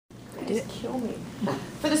guys kill me.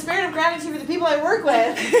 For the spirit of gratitude for the people I work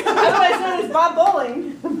with, otherwise known as Bob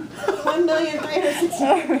Bowling,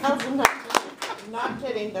 1,360,000. Not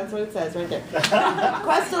kidding, that's what it says right there.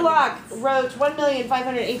 Questa Lock wrote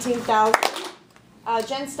 1,518,000.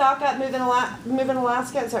 Jen Stockup, Moving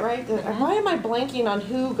Alaska, is that right? Why am I blanking on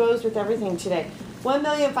who goes with everything today?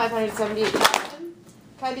 1,578,000.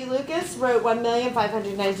 Kylie Lucas wrote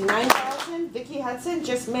 1,599,000. Vicky Hudson,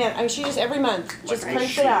 she just every month just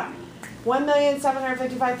cranks it out.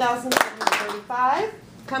 1,755,735.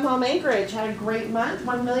 Come Home Anchorage had a great month.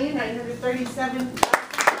 1,937,000.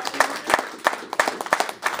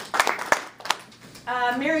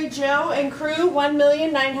 Mary Jo and crew,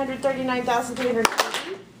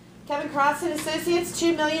 1,939,350. Kevin Cross and Associates,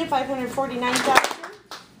 2,549,000.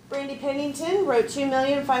 Brandy Pennington wrote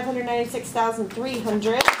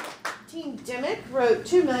 2,596,300. Team Dimmick wrote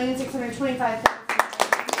 2,625,000.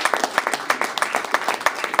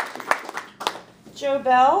 Joe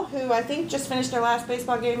Bell, who I think just finished their last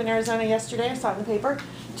baseball game in Arizona yesterday, I saw it in the paper,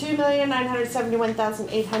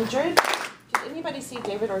 2,971,800. Did anybody see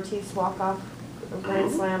David Ortiz walk off a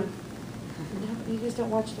grand slam? No, you guys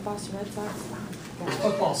don't watch the Boston Red Sox? It's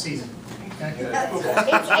football season.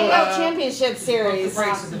 It's AL Championship Series. The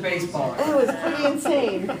breaks of the baseball. It was pretty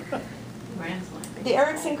insane. The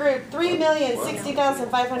Erickson Group,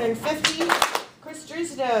 3,060,550. Chris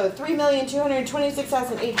Drusado,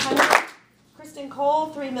 3,226,800. Kristen Cole,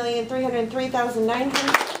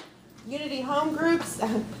 3,303,900. Unity Home Groups,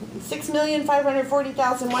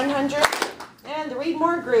 6,540,100. And the Reed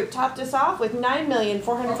Moore Group topped us off with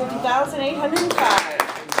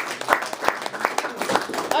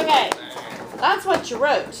 9,450,805. Okay, that's what you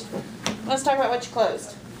wrote. Let's talk about what you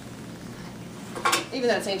closed. Even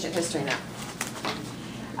though it's ancient history now.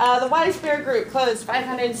 The Wise Bear Group closed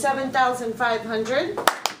 507,500.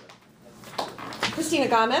 Christina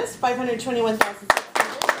Gomez, 521,600.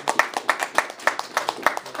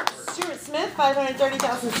 Stuart Smith,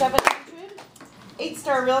 530,700.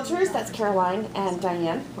 8-Star Realtors, that's Caroline and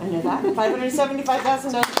Diane, I know that,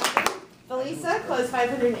 575,000. Felisa closed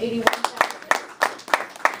 581,000.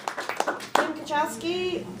 Jim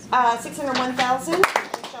Kachowski, 601,000.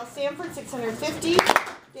 Michelle Sanford, 650.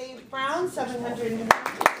 Dave Brown, 700.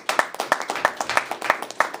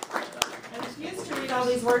 I'm excused to read all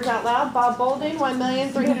these words out loud. Bob Bolding,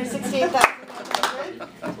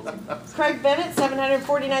 1,368,900. Craig Bennett,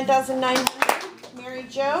 749,900. Mary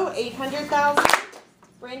Jo, 800,000.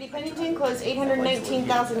 Brandy Pennington closed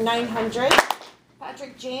 819,900.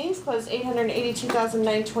 Patrick James closed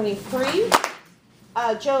 882,923.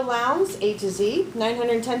 Joe Lowndes, A to Z,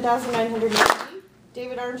 910,990.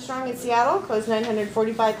 David Armstrong in Seattle closed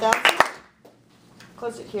 945,000.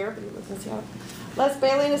 Closed it here, but he lives in Seattle. Les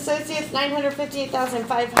Bailey and Associates,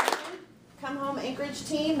 958,500. Come Home Anchorage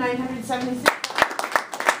Team, 976,000.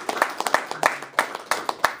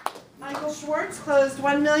 Michael Schwartz closed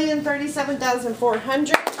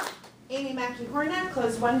 1,037,400. Amy Mackey Hornack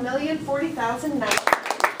closed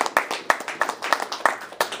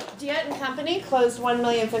 1,040,900. Diet and Company closed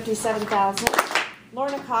 1,057,000.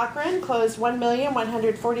 Lorna Cochran closed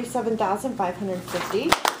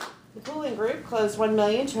 1,147,550. The Pooling Group closed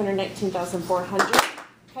 1,219,400.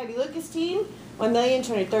 Kylie Lucas Team,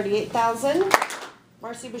 1,238,000.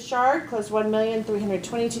 Marcy Bouchard closed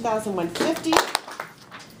 1,322,150.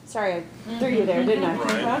 Sorry, I threw you there, didn't I?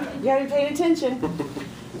 Right. You gotta be paying attention.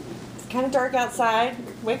 It's kind of dark outside.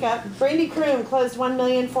 Wake up. Brandy Kroom closed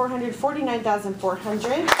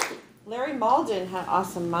 1,449,400. Larry Malden had an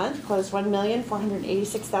awesome month. Closed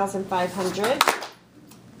 1,486,500.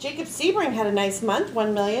 Jacob Sebring had a nice month.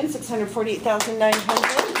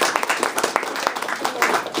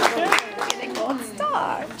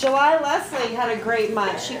 1,648,900. July Leslie had a great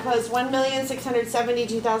month. She closed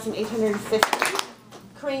 1,672,850.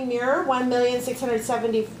 Kareem Muir,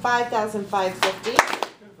 1,675,550.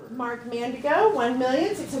 Mark Mandigo,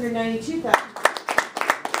 1,692,000.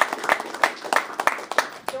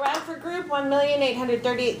 The Radford Group,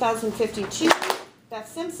 1,838,052. Beth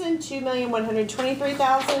Simpson,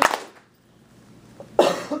 2,123,000.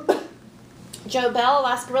 Joe Bell,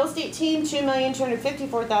 Alaska Real Estate Team,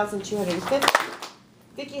 2,254,250.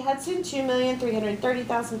 Vicky Hudson,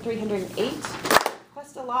 2,330,308.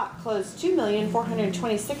 Questa Lock closed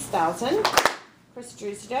 2,426,000. Chris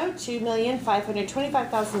Drusado,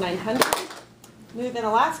 2,525,900. Move in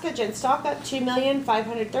Alaska, Jen Stockup,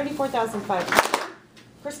 2,534,500.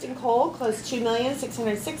 Kristen Cole closed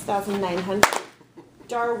 2,606,900.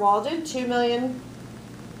 Dar Walden,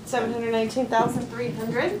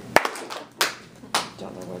 2,719,300.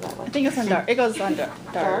 Don't know where that went. I think it's under. It goes under.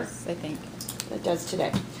 Dars, I think. It does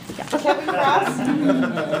today. Kevin Cross,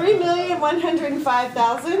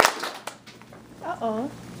 $3,105,000. Uh-oh.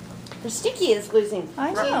 Sticky is losing.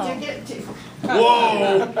 I know.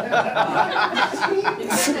 Whoa!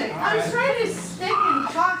 I was trying to stick and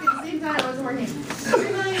talk at the same time. It wasn't working.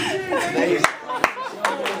 $3,230,000.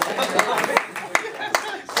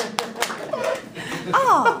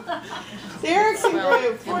 Oh. The Erickson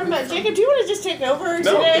Group, 4 million. Jacob, do you want to just take over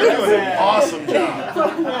No, today? you're doing an awesome job. Yeah.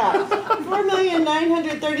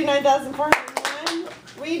 4,939,401.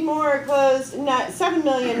 Reed Moore closed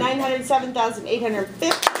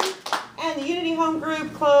 7,907,850. And the Unity Home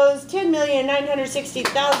Group closed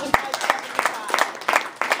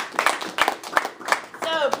 10,960,575.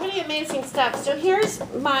 So pretty amazing stuff. So here's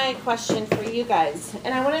my question for you guys,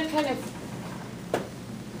 and I want to kind of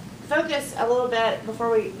focus a little bit before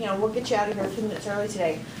we, we'll get you out of here a few minutes early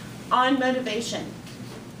today, on motivation.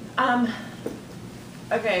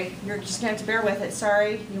 Okay, you're just going to have to bear with it.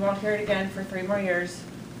 Sorry, you won't hear it again for 3 more years.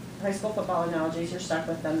 High school football analogies, you're stuck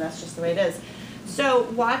with them. That's just the way it is. So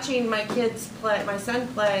watching my son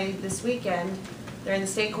play this weekend, they're in the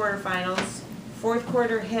state quarterfinals. 4th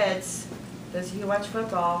quarter hits. Those of you who watch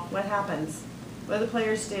football, what happens? What do the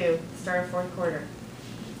players do? Start a 4th quarter.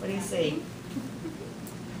 What do you see?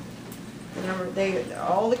 Remember,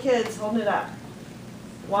 all the kids holding it up.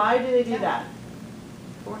 Why do they do that?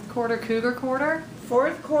 4th quarter, Cougar quarter?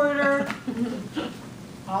 4th quarter.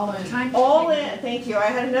 All in. All in. Thank you. I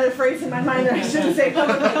had another phrase in my mind that I shouldn't say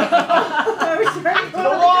publicly. I was trying to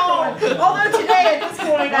throw it all. Although today, at this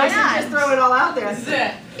point, I should just throw it all out there.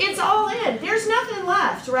 It's all in. There's nothing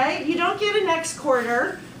left, right? You don't get a next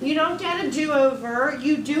quarter. You don't get a do-over.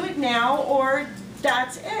 You do it now, or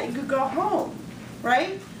that's it. You go home,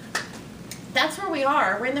 right? That's where we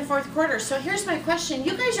are. We're in the 4th quarter. So here's my question.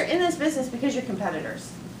 You guys are in this business because you're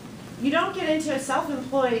competitors. You don't get into a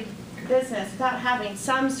self-employed business without having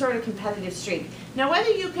some sort of competitive streak. Now, whether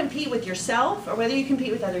you compete with yourself or whether you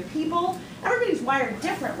compete with other people, everybody's wired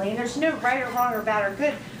differently, and there's no right or wrong or bad or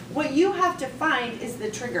good. What you have to find is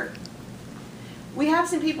the trigger. We have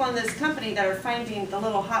some people in this company that are finding the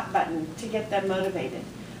little hot button to get them motivated.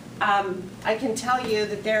 I can tell you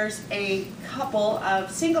that there's a couple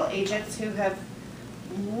of single agents who have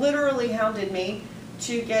literally hounded me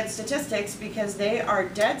to get statistics because they are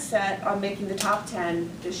dead set on making the top 10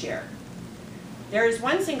 this year. There is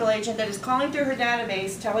one single agent that is calling through her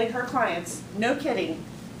database telling her clients, no kidding,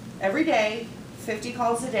 every day, 50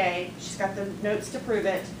 calls a day, she's got the notes to prove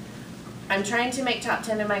it, I'm trying to make top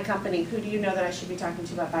 10 in my company, who do you know that I should be talking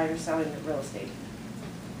to about buying or selling real estate?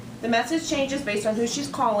 The message changes based on who she's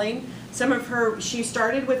calling. She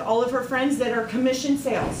started with all of her friends that are commission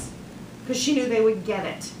sales because she knew they would get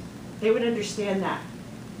it. They would understand that.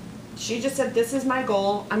 She just said, this is my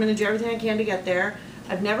goal. I'm going to do everything I can to get there.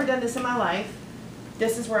 I've never done this in my life.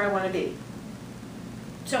 This is where I want to be.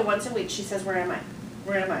 So once a week she says, where am I?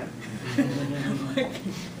 Where am I?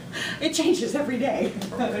 It changes every day.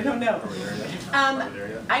 I don't know.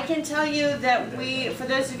 I can tell you that for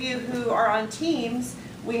those of you who are on teams,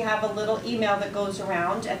 we have a little email that goes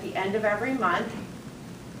around at the end of every month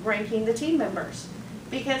ranking the team members.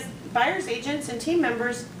 Because buyer's agents and team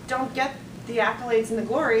members don't get the accolades and the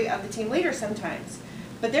glory of the team leader sometimes.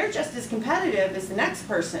 But they're just as competitive as the next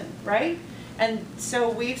person, right? And so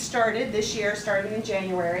we've started this year, starting in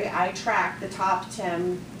January, I track the top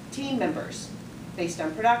 10 team members based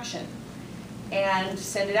on production and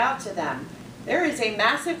send it out to them. There is a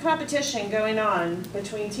massive competition going on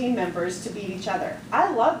between team members to beat each other.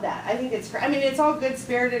 I love that. I think it's great. I mean, it's all good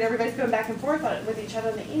spirited. Everybody's going back and forth on it with each other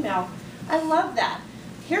in the email. I love that.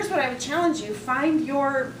 Here's what I would challenge you. Find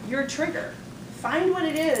your trigger. Find what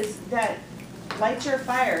it is that lights your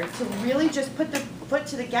fire to really just put the foot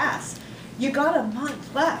to the gas. You got a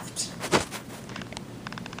month left.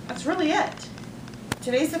 That's really it.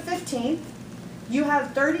 Today's the 15th. You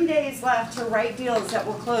have 30 days left to write deals that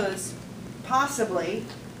will close possibly.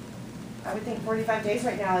 I would think 45 days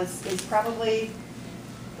right now is probably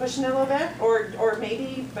pushing it a little bit, or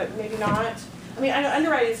maybe, but maybe not. I mean, I know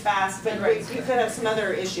underwriting is fast, but we could have some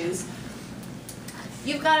other issues.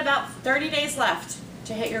 You've got about 30 days left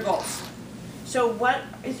to hit your goals. So what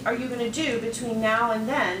are you going to do between now and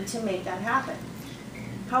then to make that happen?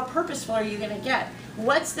 How purposeful are you going to get?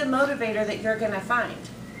 What's the motivator that you're going to find?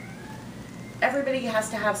 Everybody has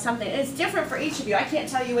to have something. And it's different for each of you. I can't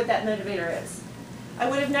tell you what that motivator is. I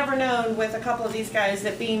would have never known with a couple of these guys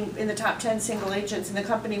that being in the top 10 single agents in the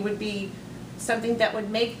company would be something that would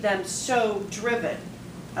make them so driven.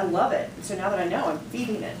 I love it. So now that I know, I'm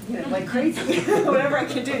feeding it, like crazy. Whatever I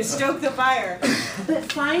can do to stoke the fire. But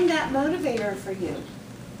find that motivator for you.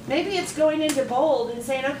 Maybe it's going into bold and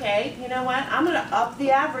saying, okay, you know what, I'm gonna up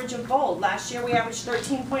the average of bold. Last year we averaged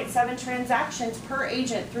 13.7 transactions per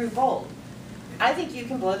agent through bold. I think you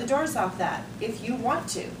can blow the doors off that if you want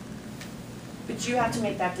to, but you have to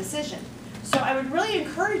make that decision. So I would really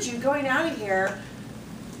encourage you going out of here,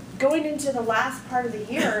 going into the last part of the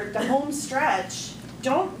year, the home stretch,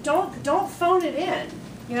 don't phone it in.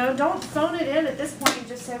 You know, don't phone it in at this point and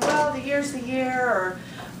just say, well, the year's the year, or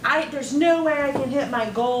there's no way I can hit my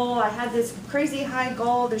goal. I had this crazy high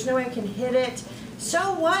goal. There's no way I can hit it.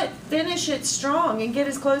 So what? Finish it strong and get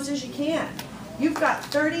as close as you can. You've got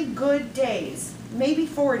 30 good days, maybe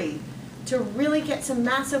 40, to really get some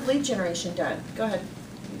massive lead generation done. Go ahead.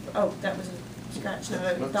 Oh, that was a scratch, not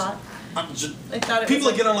a thought. I thought it People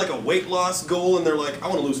was that get on like a weight loss goal and they're like, I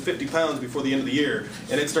want to lose 50 pounds before the end of the year,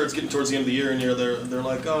 and it starts getting towards the end of the year and they're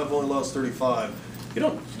like, oh, I've only lost 35. You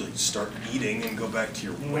don't start eating and go back to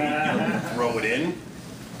your weight. You don't throw it in.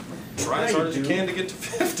 Try as hard as you can to get to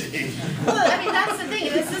 50. Well, I mean, that's the thing.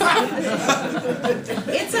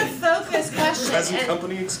 It's a focus question. Present And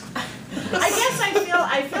company. I guess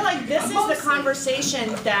I feel like this is the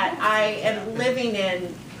conversation that I am living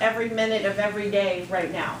in every minute of every day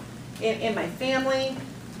right now. In my family,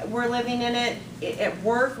 we're living in it. At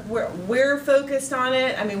work, we're focused on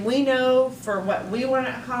it. I mean, we know for what we want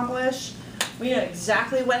to accomplish. We know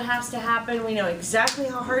exactly what has to happen. We know exactly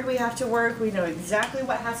how hard we have to work. We know exactly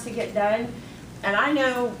what has to get done. And I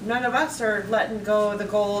know none of us are letting go of the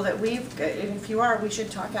goal that we've, and if you are, we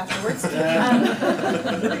should talk afterwards.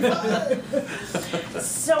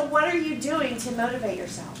 So what are you doing to motivate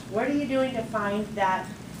yourself? What are you doing to find that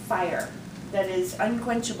fire that is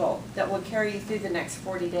unquenchable, that will carry you through the next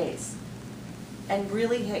 40 days? And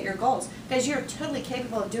really hit your goals, because you're totally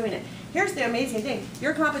capable of doing it. Here's the amazing thing,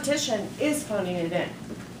 your competition is phoning it in.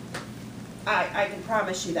 I can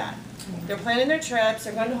promise you that. They're planning their trips,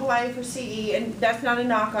 they're going to Hawaii for CE, and that's not a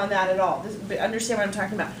knock on that at all. Understand what I'm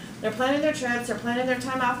talking about. They're planning their trips, they're planning their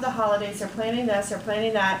time off the holidays, they're planning this, they're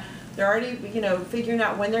planning that. They're already, figuring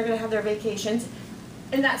out when they're going to have their vacations.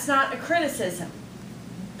 And that's not a criticism.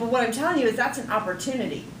 But what I'm telling you is that's an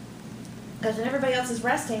opportunity. Because when everybody else is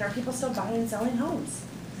resting, are people still buying and selling homes?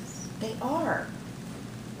 They are.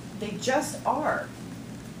 They just are.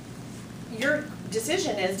 Your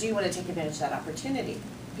decision is, do you want to take advantage of that opportunity?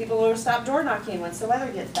 People will stop door knocking once the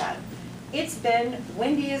weather gets bad. It's been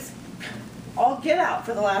windy as all get out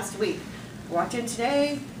for the last week. Walked in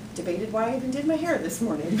today, debated why I even did my hair this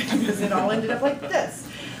morning because it all ended up like this.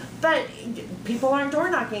 But people aren't door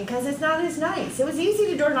knocking because it's not as nice. It was easy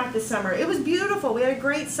to door knock this summer. It was beautiful. We had a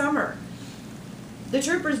great summer. The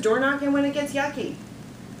troopers door knocking when it gets yucky.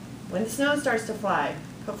 When the snow starts to fly.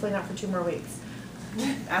 Hopefully not for 2 more weeks.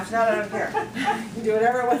 After that, I don't care. Do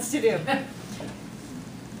whatever it wants to do.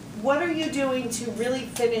 What are you doing to really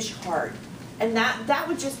finish hard? And that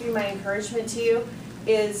would just be my encouragement to you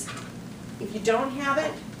is if you don't have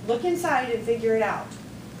it, look inside and figure it out.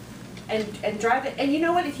 And drive it. And you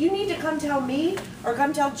know what? If you need to come tell me, or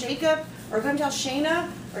come tell Jacob, or come tell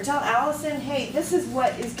Shayna, or tell Allison, hey, this is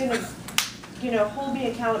what is going to hold me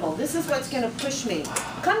accountable. This is what's going to push me.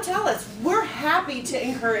 Come tell us. We're happy to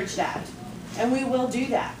encourage that. And we will do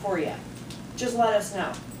that for you. Just let us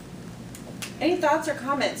know. Any thoughts or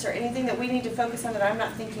comments or anything that we need to focus on that I'm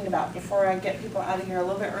not thinking about before I get people out of here a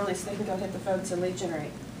little bit early so they can go hit the phones and lead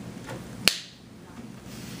generate?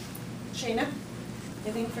 Shayna,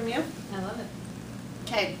 anything from you? I love it.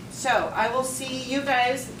 Okay, so I will see you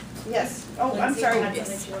guys. Yes. Oh, I'm sorry.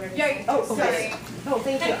 Yes. Yeah, Oh, sorry. Oh,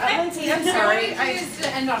 thank you. Lindsay, I'm sorry. I used to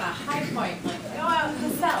end on a high point, like, go out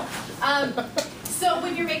and sell. So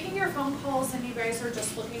when you're making your phone calls and you guys are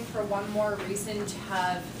just looking for one more reason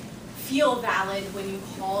to feel valid when you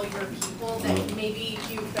call your people that maybe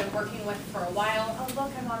you've been working with for a while. Oh,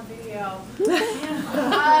 look, I'm on video.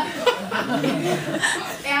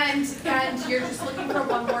 And you're just looking for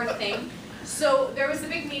one more thing. So there was a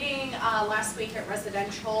big meeting last week at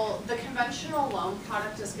Residential. The conventional loan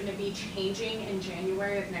product is going to be changing in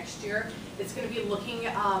January of next year. It's going to be looking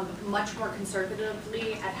much more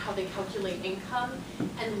conservatively at how they calculate income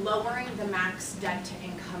and lowering the max debt to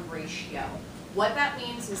income ratio. What that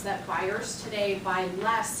means is that buyers today buy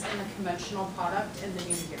less in the conventional product in the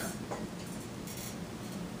new year.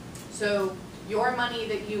 So your money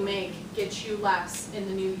that you make gets you less in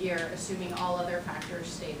the new year, assuming all other factors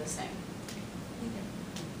stay the same.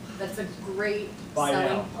 That's a great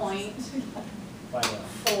selling point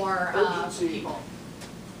for people.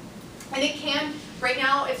 And it can, right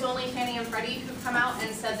now it's only Fannie and Freddie who've come out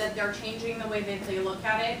and said that they're changing the way that they look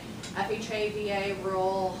at it. FHA, VA,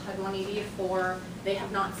 rural, HUD 180 to 4, they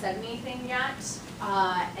have not said anything yet.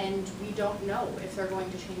 And we don't know if they're going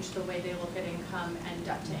to change the way they look at income and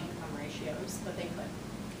debt to income ratios, but they could.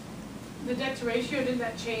 The debt to ratio, didn't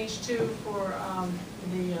that change too for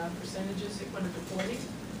the percentages? It went up to 40,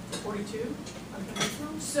 42 on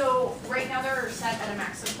conventional? So right now they're set at a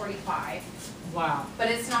max of 45. Wow. But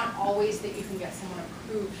it's not always that you can get someone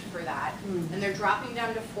approved for that. And they're dropping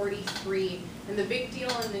down to 43. And the big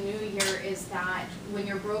deal in the new year is that when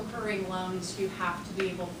you're brokering loans, you have to be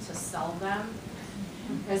able to sell them,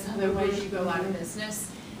 because otherwise you go out of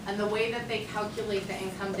business. And the way that they calculate the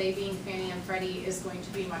income, they being Fannie and Freddie, is going to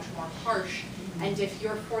be much more harsh. And if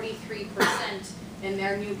your 43% in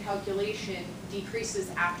their new calculation decreases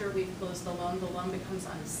after we've closed the loan becomes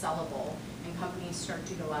unsellable. And companies start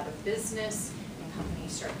to go out of business, and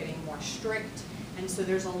companies start getting more strict. And so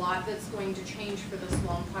there's a lot that's going to change for this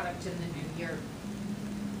loan product in the new year.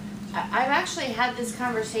 I've actually had this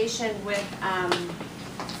conversation with,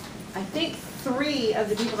 I think 3 of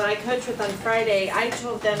the people that I coached with on Friday. I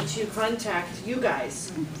told them to contact you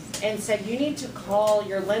guys and said, you need to call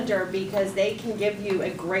your lender because they can give you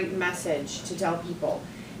a great message to tell people.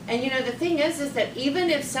 And you know, the thing is that even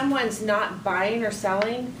if someone's not buying or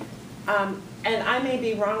selling, and I may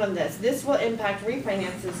be wrong on this will impact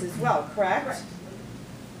refinances as well, correct? Correct.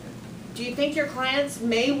 Do you think your clients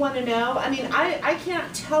may want to know? I mean, I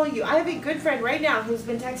can't tell you. I have a good friend right now who's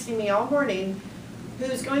been texting me all morning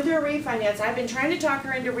who's going through a refinance. I've been trying to talk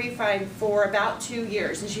her into refi for about 2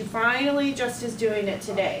 years, and she finally just is doing it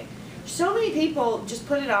today. So many people just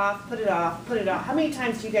put it off, put it off, put it off. How many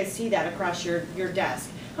times do you guys see that across your desk?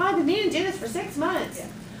 Oh, I've been meaning to do this for 6 months. Yeah.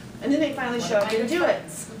 And then they finally show up and do it.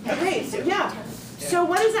 Okay, so yeah. So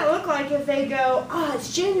what does that look like if they go, oh,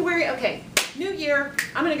 it's January, okay, new year,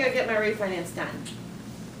 I'm gonna go get my refinance done.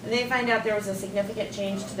 And they find out there was a significant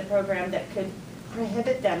change to the program that could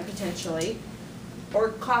prohibit them potentially, or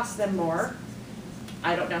cost them more.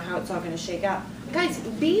 I don't know how it's all gonna shake out. Guys,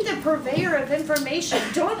 be the purveyor of information.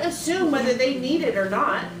 Don't assume whether they need it or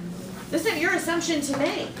not. This isn't your assumption to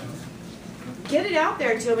make. Get it out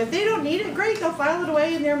there to them. If they don't need it, great, they'll file it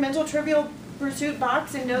away in their mental trivial pursuit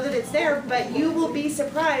box and know that it's there, but you will be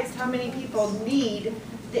surprised how many people need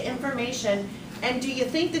the information. And do you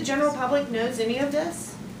think the general public knows any of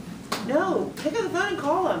this? No. Pick up the phone and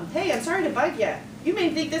call them. Hey, I'm sorry to bug you. You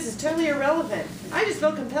may think this is totally irrelevant. I just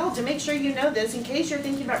feel compelled to make sure you know this in case you're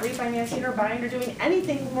thinking about refinancing or buying or doing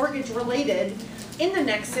anything mortgage related in the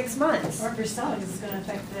next 6 months. Or if you're selling, it's going to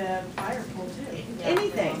affect the buyer pool too.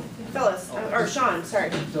 Anything. Phyllis, or Sean,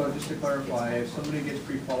 sorry. So just to clarify, if somebody gets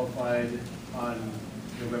pre-qualified on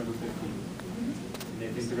November 15th, and they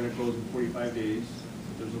think they're going to close in 45 days,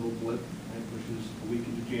 there's a little blip, which is a week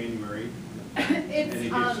into January, and it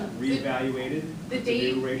gets reevaluated, the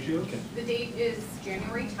date, new ratio? The date is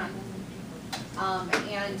January 10th,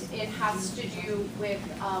 and it has to do with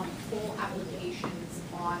full applications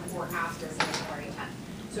on or after January 10th.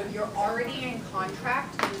 So if you're already in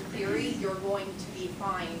contract, in theory, you're going to be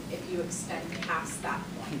fine if you extend past that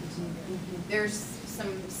point. There's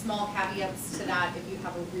some small caveats to that if you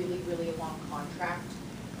have a really, really long contract.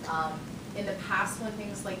 In the past, when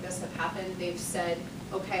things like this have happened, they've said,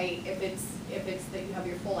 okay, if it's that you have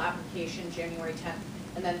your full application January 10th,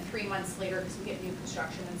 and then 3 months later, because we get new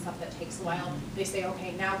construction and stuff that takes a while, they say,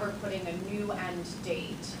 okay, now we're putting a new end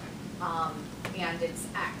date, and it's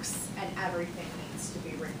X, and everything needs to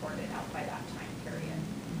be recorded out by that time period.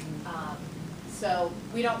 So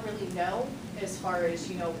we don't really know as far as,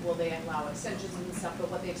 you know, will they allow extensions and stuff, but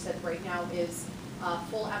what they've said right now is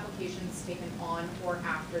full applications taken on or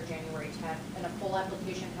after January 10th, and a full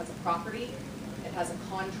application has a property, it has a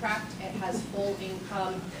contract, it has full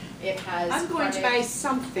income, it has I'm going to buy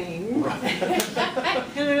something in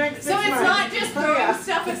the next 6 months. So it's not just throwing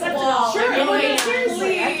stuff at the wall. Sure, and going,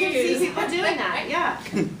 seriously, I can see "Please." people doing that, yeah.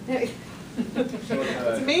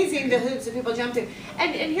 It's amazing the hoops that people jump through.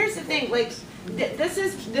 And here's the thing, like, this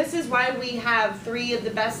is why we have 3 of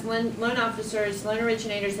the best loan officers, loan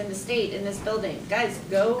originators in the state in this building. Guys,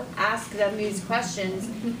 go ask them these questions.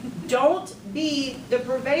 Don't be the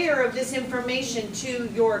purveyor of this information to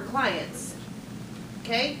your clients.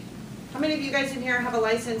 Okay? How many of you guys in here have a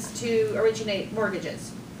license to originate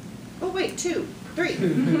mortgages? Oh wait, 2, 3.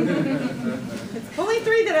 Only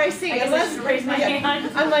 3 that I see. I guess I should raise my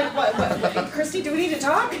hand. I'm like, what? Christy, do we need to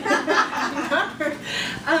talk?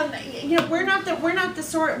 You know, we're not the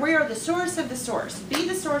source. We are the source of the source. Be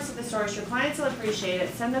the source of the source. Your clients will appreciate it.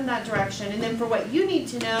 Send them that direction, and then for what you need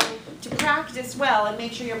to know to practice well and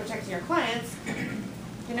make sure you're protecting your clients.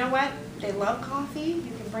 You know what? They love coffee. You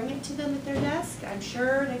can bring it to them at their desk. I'm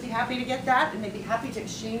sure they'd be happy to get that, and they'd be happy to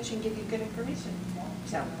exchange and give you good information.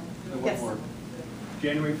 So, One yes. more.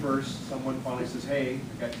 January 1st, someone finally says, hey,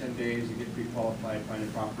 I got 10 days to get pre-qualified, find a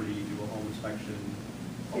property, do a home inspection.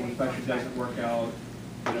 Home inspection doesn't work out,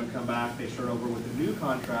 they don't come back, they start over with a new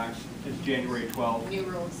contract, it's January 12th, New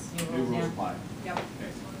rules. new rules apply. Yep.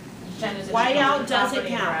 Okay. Jen is Whiteout additional doesn't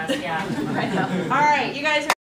property for count. us, Yeah. All right, you guys are